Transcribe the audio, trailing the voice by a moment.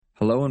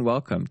Hello and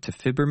welcome to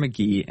Fibber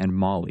McGee and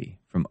Molly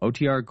from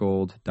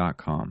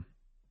OTRGold.com.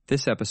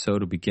 This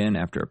episode will begin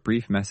after a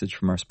brief message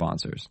from our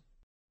sponsors.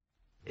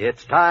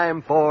 It's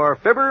time for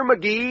Fibber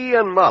McGee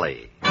and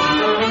Molly.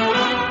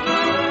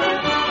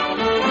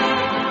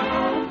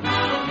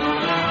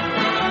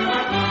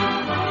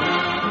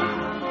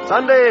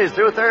 Sundays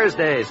through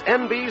Thursdays,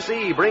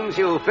 NBC brings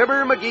you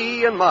Fibber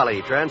McGee and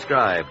Molly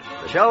transcribed.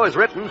 The show is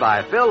written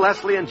by Phil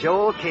Leslie and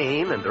Joel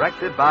Kane and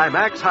directed by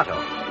Max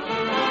Hutto.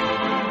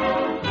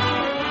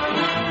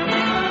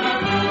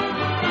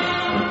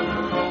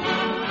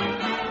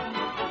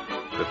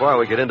 Before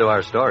we get into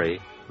our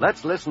story,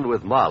 let's listen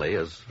with Molly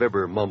as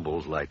Fibber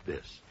mumbles like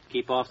this.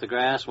 Keep off the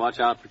grass, watch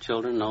out for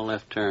children, no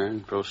left turn,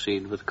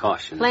 proceed with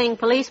caution. Playing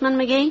policeman,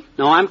 McGee?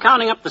 No, I'm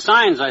counting up the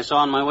signs I saw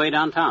on my way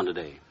downtown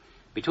today.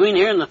 Between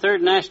here and the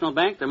Third National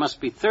Bank, there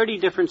must be 30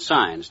 different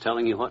signs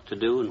telling you what to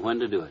do and when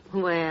to do it.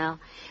 Well,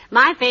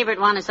 my favorite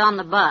one is on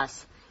the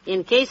bus.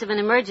 In case of an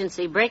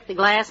emergency, break the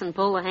glass and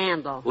pull the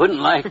handle. Wouldn't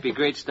life be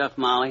great stuff,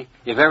 Molly,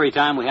 if every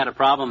time we had a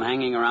problem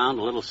hanging around,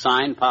 a little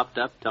sign popped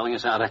up telling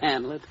us how to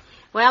handle it?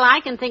 Well, I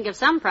can think of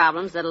some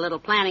problems that a little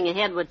planning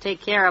ahead would take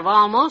care of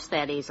almost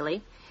that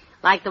easily.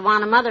 Like the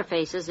one a mother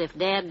faces if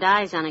Dad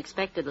dies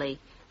unexpectedly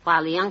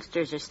while the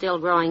youngsters are still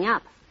growing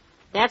up.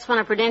 That's when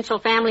a Prudential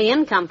Family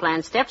Income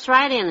Plan steps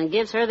right in and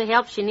gives her the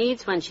help she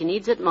needs when she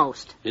needs it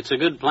most. It's a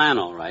good plan,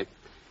 all right.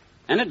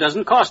 And it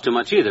doesn't cost too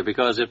much either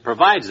because it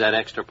provides that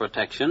extra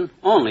protection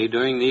only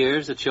during the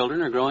years the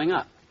children are growing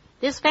up.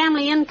 This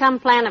Family Income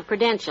Plan of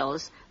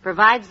Prudential's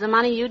provides the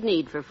money you'd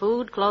need for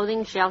food,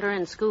 clothing, shelter,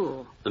 and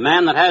school. The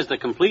man that has the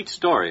complete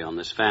story on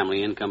this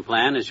Family Income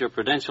Plan is your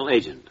Prudential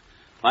agent.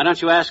 Why don't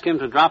you ask him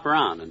to drop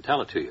around and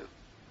tell it to you?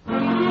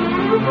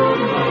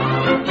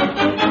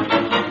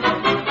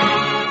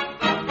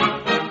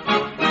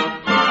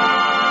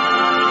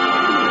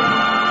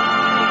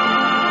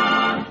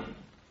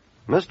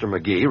 Mr.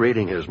 McGee,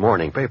 reading his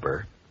morning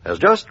paper, has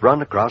just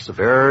run across a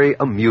very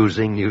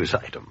amusing news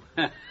item.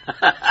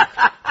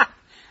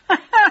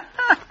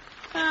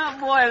 Oh,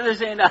 boy,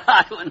 this ain't a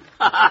hot one.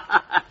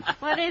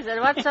 What is it?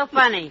 What's so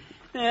funny?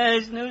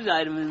 This news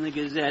item in the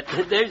Gazette.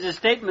 There's a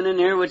statement in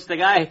here which the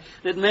guy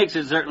that makes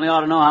it certainly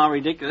ought to know how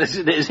ridiculous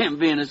it is, him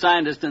being a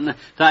scientist and the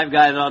type of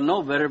guy that ought to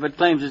know better, but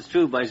claims it's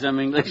true by some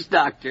English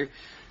doctor.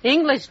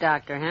 English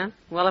doctor, huh?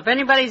 Well, if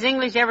anybody's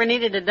English ever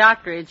needed a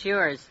doctor, it's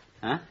yours.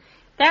 Huh?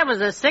 That was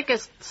the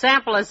sickest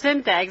sample of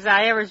syntax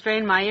I ever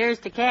strained my ears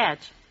to catch.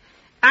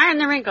 Iron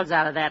the wrinkles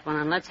out of that one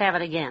and let's have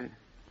it again.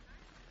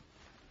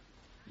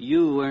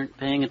 You weren't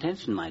paying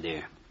attention, my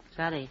dear.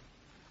 Study.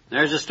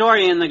 There's a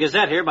story in the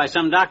Gazette here by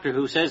some doctor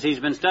who says he's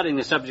been studying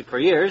the subject for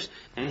years,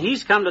 and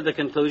he's come to the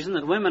conclusion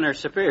that women are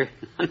superior.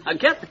 Now,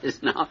 get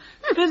this now.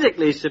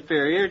 Physically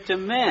superior to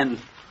men.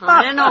 Well,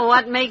 I don't know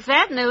what makes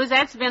that news.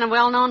 That's been a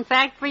well-known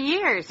fact for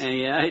years.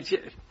 Yeah,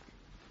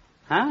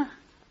 Huh?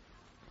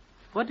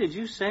 What did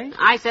you say?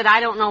 I said I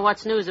don't know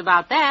what's news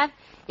about that.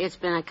 It's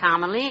been a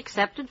commonly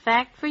accepted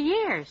fact for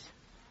years.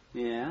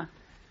 Yeah?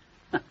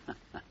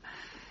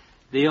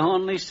 The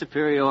only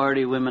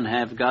superiority women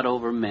have got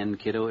over men,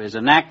 kiddo, is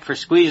a knack for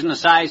squeezing a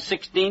size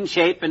 16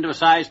 shape into a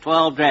size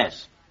 12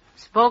 dress.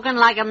 Spoken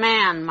like a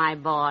man, my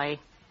boy.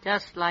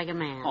 Just like a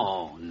man.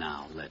 Oh,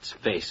 now, let's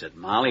face it,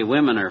 Molly.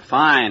 Women are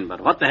fine,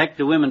 but what the heck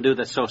do women do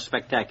that's so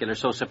spectacular,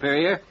 so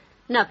superior?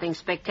 Nothing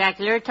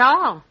spectacular at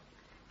all.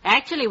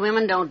 Actually,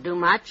 women don't do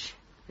much.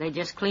 They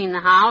just clean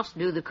the house,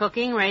 do the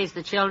cooking, raise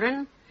the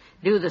children,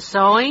 do the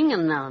sewing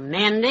and the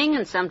mending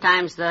and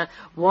sometimes the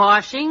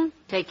washing,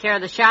 take care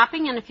of the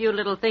shopping and a few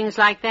little things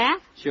like that.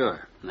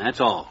 Sure,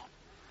 that's all.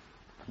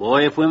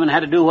 Boy, if women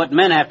had to do what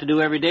men have to do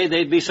every day,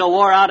 they'd be so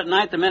wore out at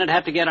night the men would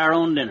have to get our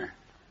own dinner.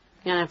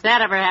 And if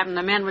that ever happened,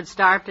 the men would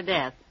starve to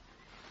death.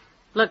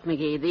 Look,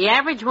 McGee, the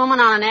average woman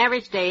on an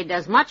average day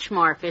does much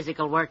more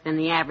physical work than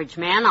the average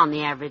man on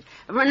the average.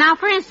 Now,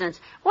 for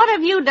instance, what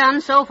have you done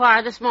so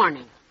far this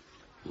morning?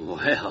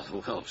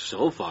 Well,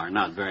 so far,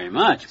 not very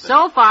much. But...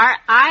 So far,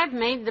 I've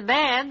made the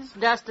beds,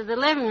 dusted the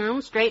living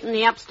room, straightened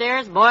the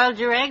upstairs, boiled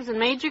your eggs, and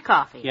made your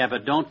coffee. Yeah,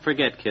 but don't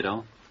forget,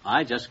 kiddo,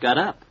 I just got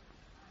up.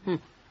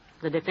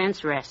 The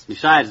defense rests.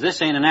 Besides, this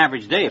ain't an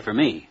average day for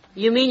me.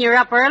 You mean you're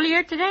up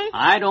earlier today?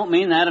 I don't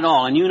mean that at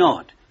all, and you know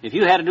it. If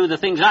you had to do the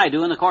things I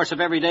do in the course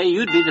of every day,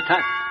 you'd be the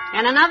type...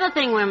 And another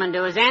thing women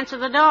do is answer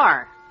the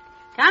door.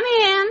 Come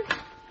in.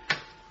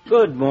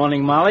 Good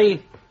morning,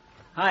 Molly.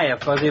 Hiya,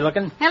 fuzzy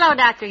looking. Hello,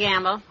 Dr.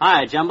 Gamble.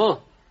 Hi,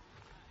 Jumbo.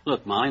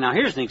 Look, Molly, now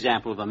here's an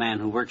example of a man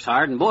who works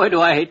hard, and boy,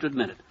 do I hate to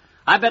admit it.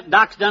 I bet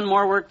Doc's done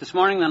more work this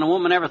morning than a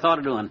woman ever thought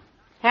of doing.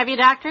 Have you,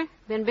 Doctor?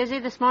 Been busy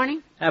this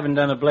morning? Haven't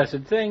done a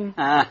blessed thing.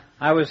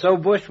 I was so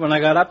bushed when I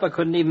got up I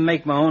couldn't even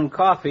make my own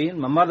coffee, and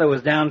my mother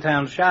was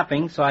downtown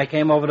shopping, so I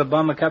came over to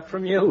bum a cup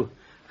from you.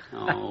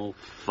 Oh,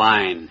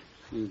 fine.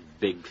 You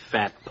big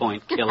fat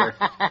point killer.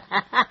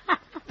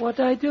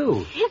 What'd I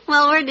do?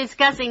 Well, we're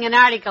discussing an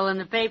article in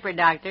the paper,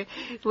 Doctor,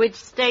 which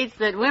states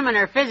that women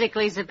are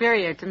physically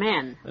superior to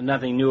men. But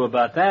nothing new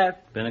about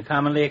that. Been a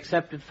commonly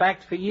accepted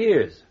fact for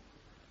years.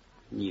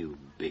 You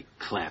big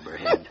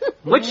clabberhead.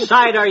 Which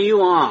side are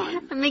you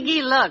on?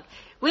 McGee, look.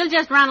 We'll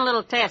just run a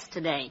little test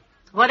today.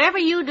 Whatever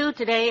you do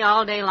today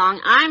all day long,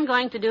 I'm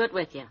going to do it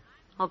with you.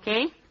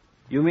 Okay?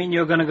 You mean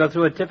you're going to go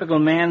through a typical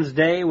man's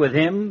day with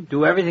him?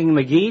 Do everything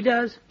McGee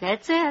does?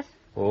 That's it.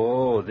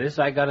 Oh, this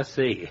I gotta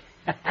see.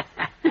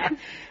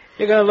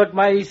 You're gonna look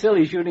mighty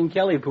silly shooting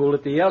Kelly Pool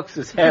at the Elks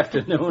this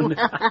afternoon.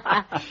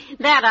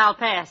 That I'll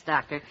pass,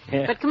 Doctor.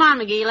 Yeah. But come on,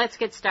 McGee, let's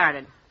get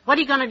started. What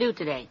are you going to do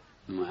today?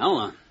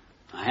 Well,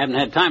 I haven't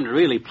had time to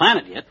really plan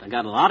it yet. I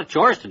got a lot of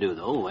chores to do,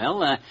 though.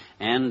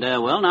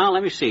 Now,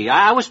 let me see.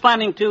 I was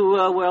planning to,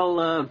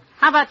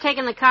 How about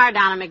taking the car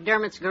down to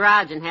McDermott's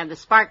garage and have the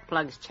spark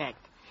plugs checked?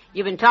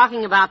 You've been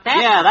talking about that?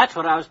 Yeah, that's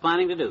what I was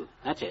planning to do.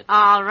 That's it.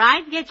 All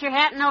right, get your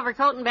hat and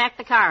overcoat and back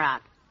the car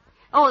out.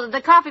 Oh, the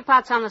coffee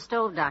pot's on the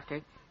stove, Doctor.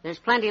 There's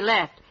plenty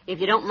left, if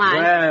you don't mind.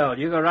 Well,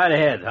 you go right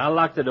ahead. I'll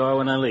lock the door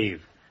when I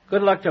leave.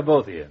 Good luck to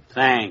both of you.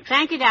 Thanks.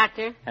 Thank you,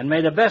 Doctor. And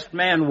may the best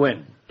man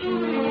win.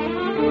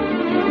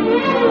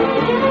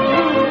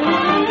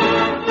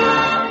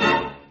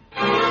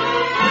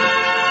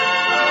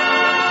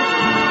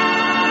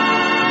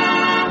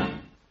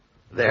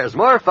 There's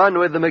more fun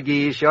with the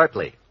McGees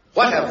shortly.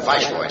 What have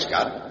Viceroys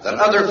got that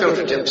other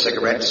filter-tip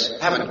cigarettes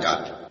haven't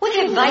got? What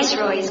have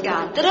Viceroys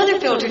got that other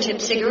filter-tip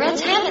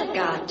cigarettes haven't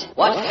got?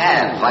 What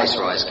have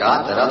Viceroys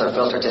got that other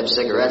filter-tip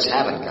cigarettes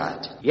haven't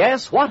got?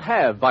 Yes, what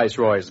have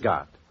Viceroys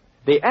got?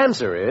 The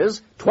answer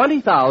is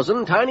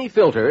 20,000 tiny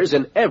filters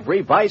in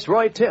every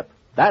Viceroy tip.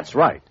 That's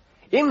right.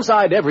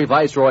 Inside every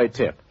Viceroy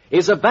tip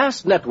is a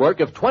vast network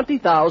of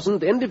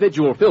 20,000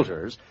 individual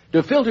filters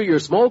to filter your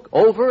smoke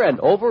over and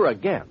over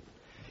again.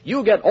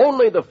 You get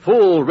only the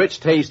full, rich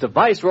taste of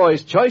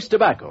Viceroy's choice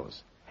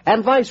tobaccos.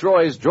 And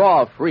Viceroys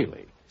draw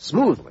freely,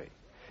 smoothly.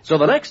 So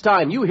the next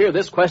time you hear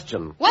this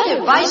question, What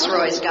have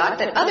Viceroys got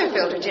that other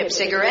filter-tip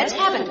cigarettes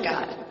haven't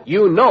got?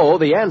 you know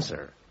the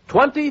answer.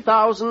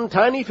 20,000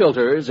 tiny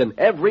filters in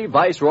every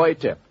Viceroy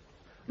tip.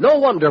 No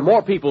wonder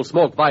more people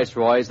smoke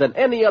Viceroys than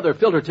any other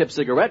filter-tip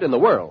cigarette in the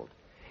world.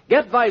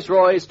 Get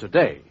Viceroys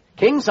today.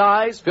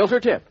 King-size filter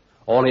tip.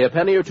 Only a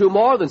penny or two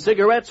more than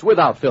cigarettes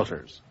without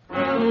filters.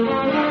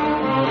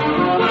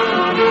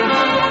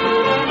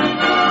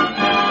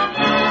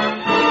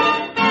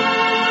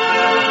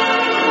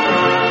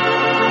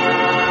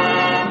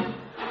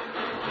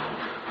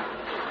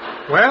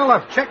 Well,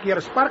 I've checked your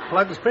spark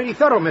plugs pretty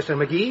thorough, Mr.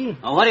 McGee.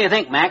 Oh, what do you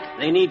think, Mac?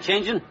 They need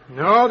changing?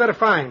 No, they're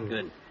fine.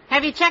 Good.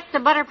 Have you checked the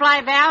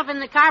butterfly valve in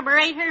the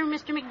carburetor,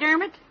 Mr.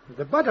 McDermott?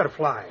 The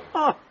butterfly.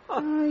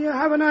 You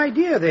have an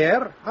idea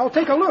there. I'll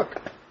take a look.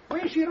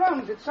 Way she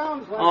runs, it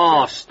sounds like...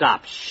 Oh,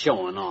 stop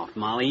showing off,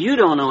 Molly. You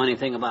don't know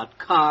anything about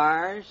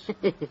cars.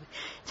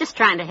 Just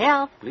trying to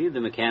help. Leave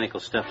the mechanical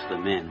stuff to the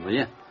men, will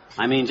you?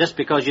 I mean, just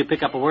because you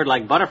pick up a word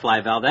like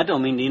butterfly valve, that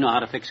don't mean you know how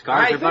to fix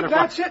cars I or think butterfly.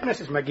 that's it,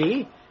 Mrs.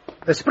 McGee.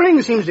 The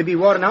spring seems to be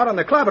worn out on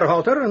the clabber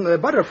halter, and the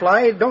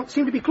butterfly don't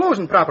seem to be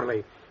closing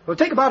properly. It'll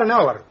take about an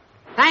hour.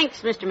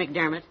 Thanks, Mr.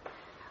 McDermott.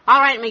 All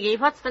right, McGee,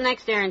 what's the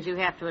next errand you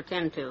have to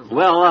attend to?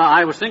 Well,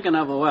 I was thinking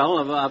of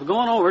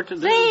going over to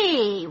the...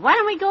 Say, why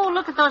don't we go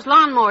look at those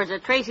lawnmowers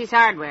at Tracy's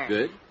Hardware?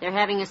 Good. They're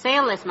having a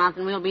sale this month,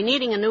 and we'll be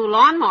needing a new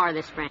lawnmower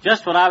this spring.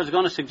 Just what I was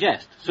going to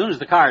suggest. As soon as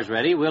the car's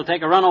ready, we'll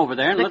take a run over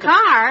there and The look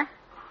car?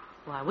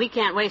 Why, we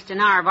can't waste an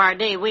hour of our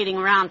day waiting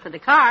around for the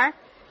car.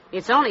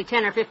 It's only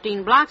 10 or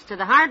 15 blocks to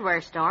the hardware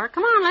store.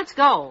 Come on, let's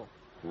go.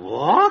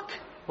 Walk?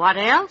 What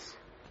else?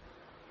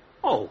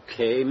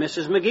 Okay,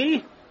 Mrs.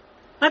 McGee.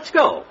 Let's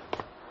go.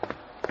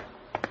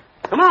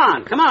 Come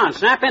on,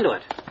 snap into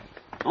it.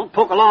 Don't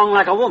poke along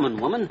like a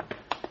woman.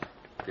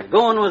 If you're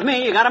going with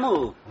me, you gotta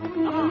move.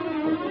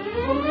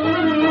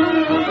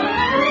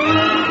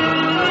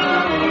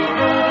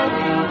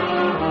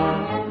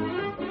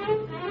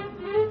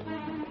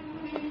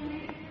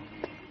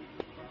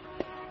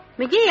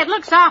 McGee, it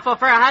looks awful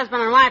for a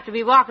husband and wife to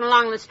be walking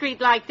along the street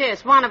like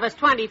this, one of us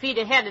 20 feet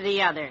ahead of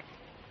the other.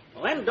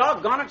 Well, then,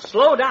 doggone it,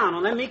 slow down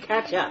and let me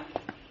catch up.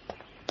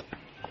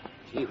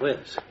 Gee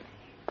whiz.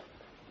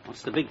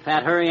 What's the big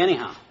fat hurry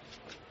anyhow?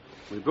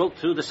 We broke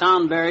through the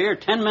sound barrier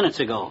 10 minutes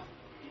ago.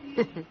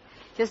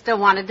 Just don't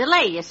want to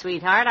delay you,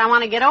 sweetheart. I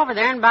want to get over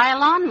there and buy a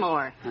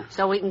lawnmower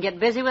so we can get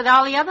busy with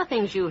all the other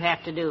things you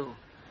have to do.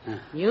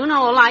 You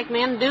know, like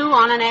men do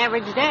on an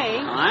average day.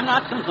 Well, I'm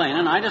not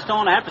complaining. I just don't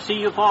want to have to see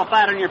you fall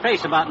flat on your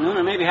face about noon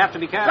and maybe have to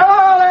be careful.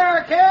 Hello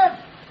there,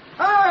 kid.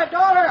 Hi,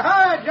 daughter.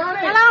 Hi, Johnny.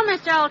 Hello,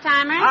 Mr.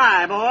 Oldtimer.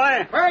 Hi,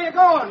 boy. Where are you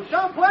going?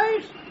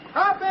 Someplace?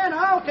 Hop in.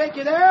 I'll take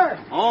you there.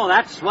 Oh,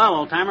 that's swell,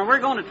 old-timer. We're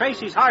going to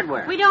Tracy's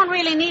Hardware. We don't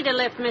really need a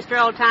lift, Mr.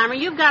 Oldtimer.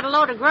 You've got a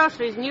load of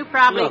groceries and you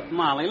probably... Look,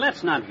 Molly,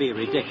 let's not be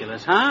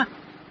ridiculous, huh?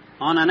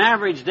 On an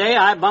average day,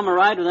 I bum a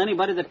ride with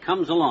anybody that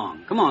comes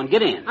along. Come on,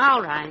 get in.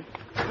 All right.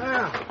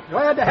 Well,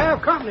 glad to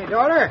have company,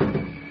 daughter.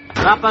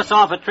 Drop us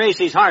off at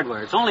Tracy's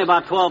Hardware. It's only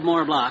about 12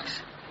 more blocks.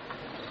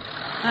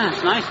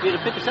 It's nice of you to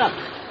pick us up.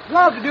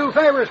 Love to do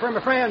favors for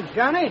my friends,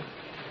 Johnny.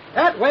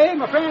 That way,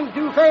 my friends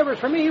do favors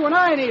for me when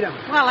I need them.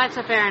 Well, that's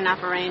a fair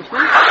enough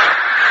arrangement.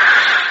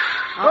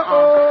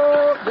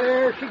 Uh-oh,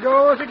 there she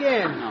goes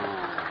again.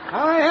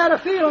 I had a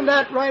feeling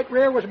that right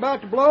rear was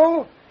about to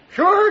blow.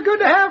 Sure good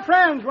to have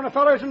friends when a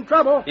feller's in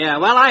trouble. Yeah,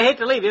 well, I hate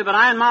to leave you, but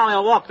I and Molly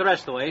will walk the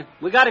rest of the way.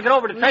 We got to get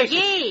over to Tracy.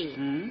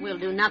 McGee, we'll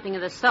do nothing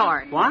of the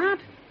sort. What?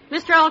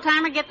 Mr.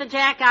 Oldtimer, get the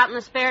jack out in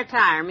the spare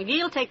tire.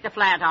 McGee'll take the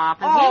flat off,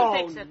 and he'll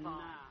fix it for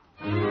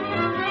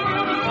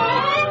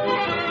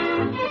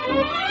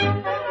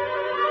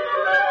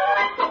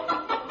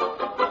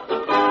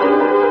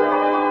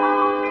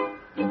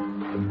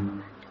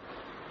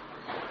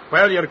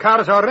Well, your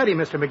car's all ready,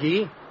 Mr.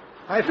 McGee.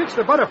 I fixed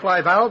the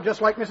butterfly valve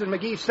just like Mrs.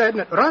 McGee said,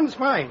 and it runs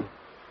fine.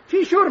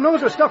 She sure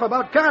knows her stuff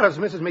about cars,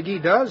 Mrs.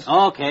 McGee does.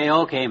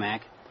 Okay,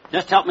 Mac.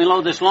 Just help me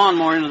load this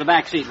lawnmower into the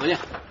back seat, will you?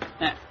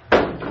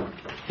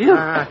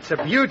 There. It's a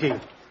beauty.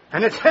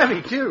 And it's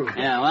heavy, too.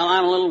 Yeah, well,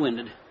 I'm a little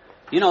winded.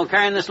 You know,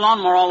 carrying this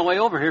lawnmower all the way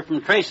over here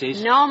from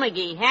Tracy's. No,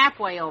 McGee,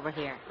 halfway over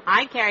here.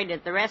 I carried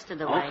it the rest of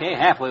the way. Okay,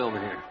 halfway over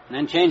here. And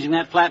then changing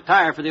that flat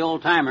tire for the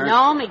Old-Timer.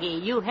 No,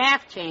 McGee, you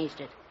half changed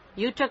it.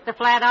 You took the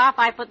flat off,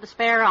 I put the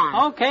spare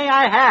on. Okay,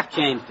 I half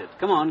changed it.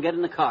 Come on, get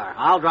in the car.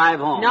 I'll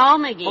drive home. No,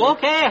 McGee.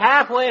 Okay,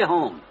 halfway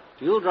home.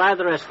 You'll drive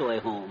the rest of the way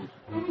home.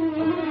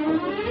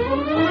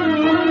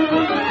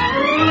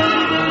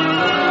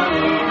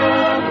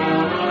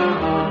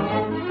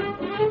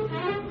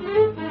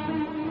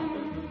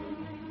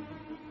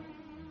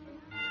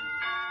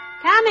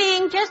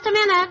 Coming, just a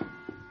minute.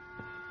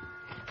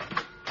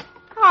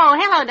 Oh,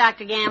 hello,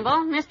 Dr.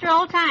 Gamble. Mr.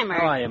 Oldtimer.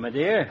 How are you, my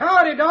dear?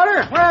 Howdy,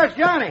 daughter. Where's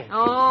Johnny?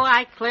 Oh,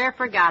 I clear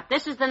forgot.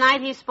 This is the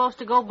night he's supposed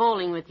to go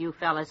bowling with you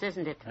fellas,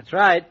 isn't it? That's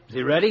right. Is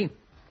he ready?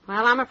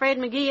 Well, I'm afraid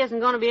McGee isn't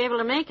going to be able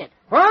to make it.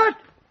 What?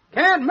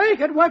 Can't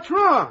make it? What's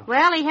wrong?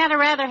 Well, he had a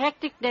rather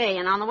hectic day,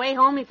 and on the way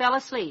home he fell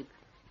asleep.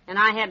 And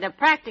I had to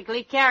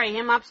practically carry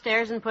him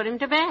upstairs and put him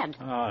to bed.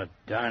 Oh,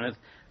 darn it.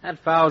 That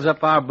fouls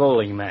up our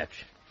bowling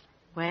match.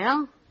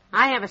 Well,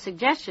 I have a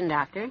suggestion,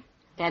 Doctor.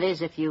 That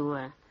is, if you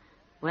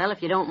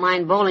don't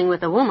mind bowling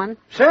with a woman.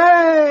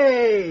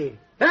 Say,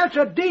 that's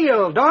a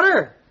deal,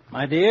 daughter.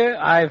 My dear,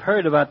 I've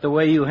heard about the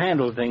way you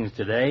handle things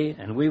today,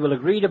 and we will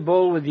agree to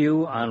bowl with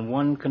you on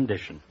one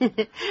condition.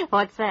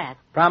 What's that?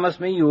 Promise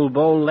me you will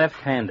bowl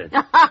left-handed.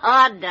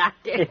 Oh,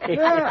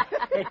 Doctor.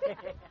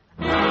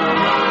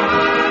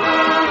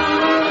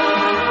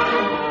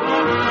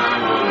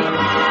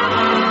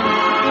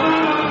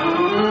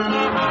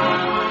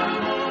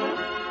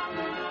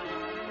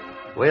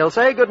 We'll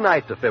say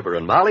goodnight to Fibber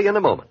and Molly in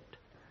a moment.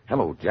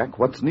 Hello, Jack.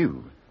 What's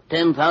new?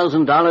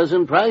 $10,000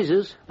 in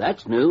prizes.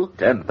 That's new.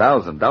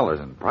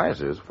 $10,000 in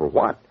prizes? For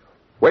what?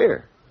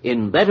 Where?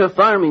 In Better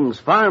Farming's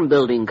farm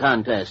building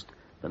contest.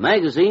 The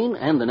magazine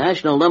and the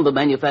National Lumber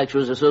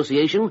Manufacturers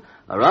Association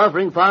are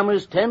offering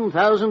farmers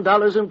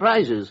 $10,000 in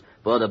prizes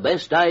for the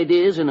best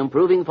ideas in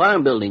improving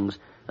farm buildings.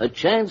 A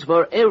chance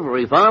for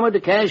every farmer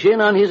to cash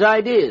in on his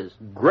ideas.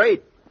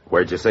 Great.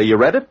 Where'd you say you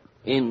read it?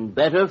 In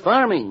Better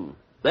Farming.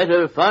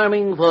 Better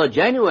Farming for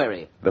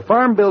January. The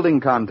farm building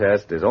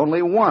contest is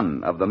only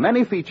one of the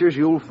many features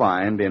you'll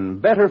find in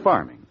Better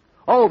Farming.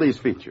 All these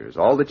features,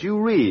 all that you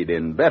read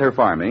in Better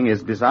Farming,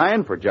 is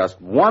designed for just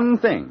one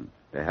thing,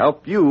 to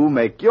help you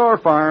make your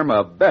farm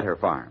a better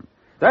farm.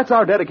 That's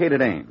our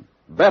dedicated aim.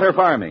 Better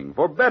farming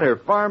for better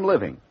farm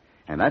living.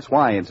 And that's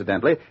why,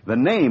 incidentally, the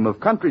name of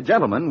Country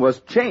Gentleman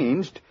was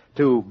changed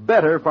to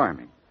Better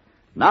Farming.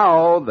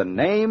 Now, the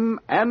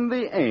name and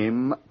the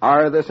aim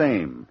are the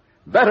same.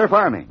 Better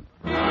Farming.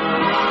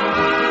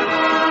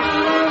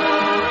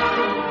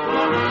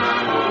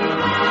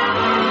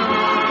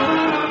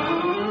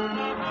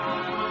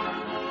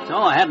 So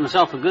I had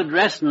myself a good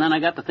rest, and then I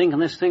got to thinking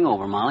this thing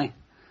over, Molly.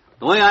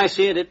 The way I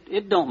see it,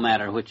 it don't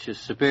matter which is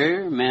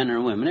superior, men or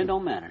women. It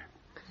don't matter.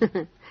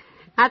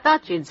 I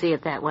thought you'd see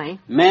it that way.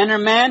 Men are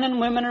men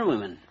and women are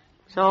women.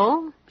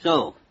 So?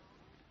 So.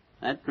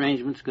 That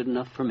arrangement's good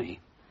enough for me.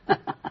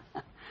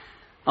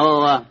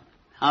 How'd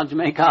you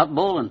make out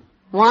bowling?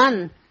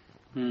 One.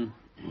 Good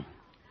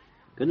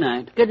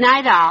night. Good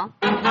night, all.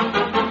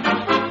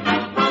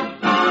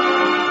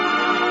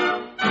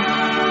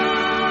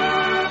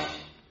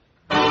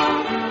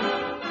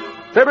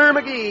 Fibber,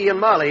 McGee, and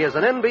Molly is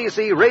an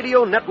NBC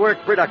Radio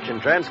Network production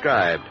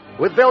transcribed,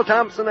 with Bill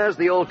Thompson as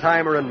the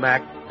Old-Timer and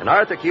Mac, and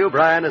Arthur Q.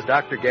 Bryan as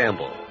Dr.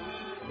 Gamble.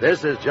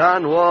 This is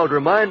John Wald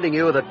reminding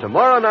you that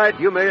tomorrow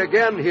night you may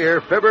again hear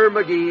Fibber,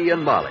 McGee,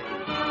 and Molly.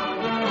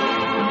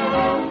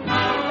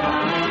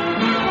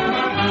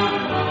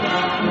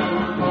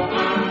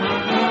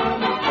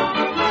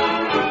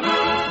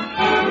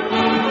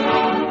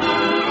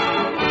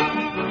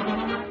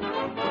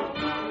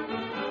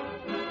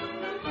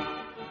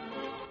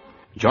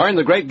 Join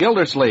the great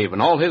Gildersleeve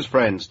and all his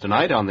friends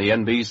tonight on the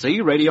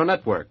NBC Radio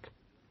Network.